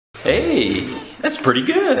Hey, that's pretty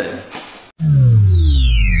good.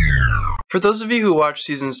 For those of you who watched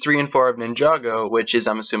seasons 3 and 4 of Ninjago, which is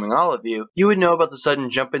I'm assuming all of you, you would know about the sudden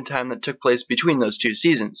jump in time that took place between those two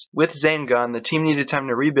seasons. With Zane gone, the team needed time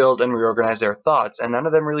to rebuild and reorganize their thoughts, and none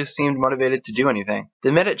of them really seemed motivated to do anything.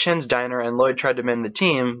 They met at Chen's diner and Lloyd tried to mend the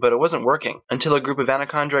team, but it wasn't working, until a group of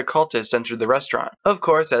Anaconda cultists entered the restaurant. Of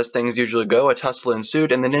course, as things usually go, a tussle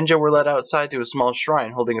ensued and the ninja were led outside to a small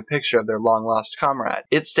shrine holding a picture of their long-lost comrade.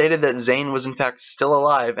 It stated that Zane was in fact still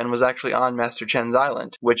alive and was actually on Master Chen's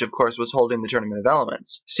island, which of course was holding the Tournament of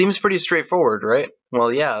Elements. Seems pretty straightforward, right?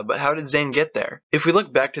 Well, yeah, but how did Zane get there? If we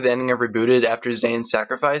look back to the ending of Rebooted after Zane's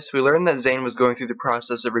sacrifice, we learn that Zane was going through the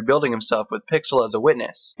process of rebuilding himself with Pixel as a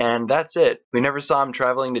witness. And that's it. We never saw him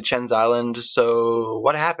traveling to Chen's island, so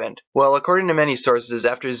what happened? Well, according to many sources,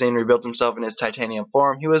 after Zane rebuilt himself in his titanium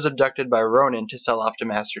form, he was abducted by Ronin to sell off to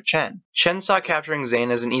Master Chen. Chen saw capturing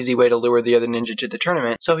Zane as an easy way to lure the other ninja to the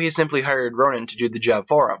tournament, so he simply hired Ronin to do the job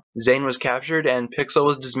for him. Zane was captured and Pixel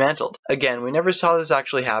was dismantled. Again, we never saw this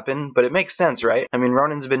actually happen, but it makes sense, right? I mean,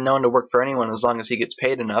 Ronin's been known to work for anyone as long as he gets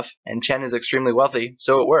paid enough, and Chen is extremely wealthy,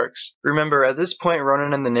 so it works. Remember, at this point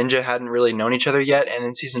Ronin and the ninja hadn't really known each other yet, and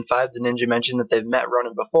in season 5 the ninja mentioned that they've met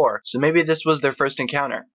Ronin before, so maybe this was their first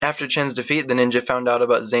encounter. After Chen's defeat, the ninja found out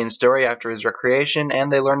about Zane's story after his recreation,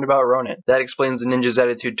 and they learned about Ronin. That explains the ninja's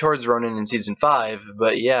attitude towards Ronin in season 5,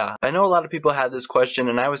 but yeah. I know a lot of people had this question,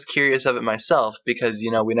 and I was curious of it myself, because,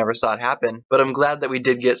 you know, we never saw it happen, but I'm glad that we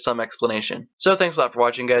did get some explanation. So thanks a lot for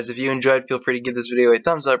watching, guys. If you enjoyed, feel free to give this video a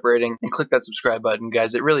thumbs up rating, and click that subscribe button,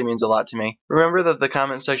 guys. It really means a lot to me. Remember that the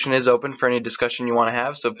comment section is open for any discussion you want to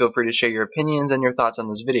have, so feel free to share your opinions and your thoughts on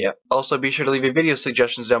this video. Also, be sure to leave your video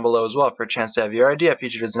suggestions down below as well for a chance to have your idea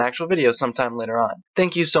featured as an actual video sometime later on.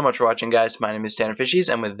 Thank you so much for watching, guys. My name is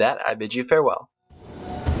TannerFishies, and with that, I bid you farewell.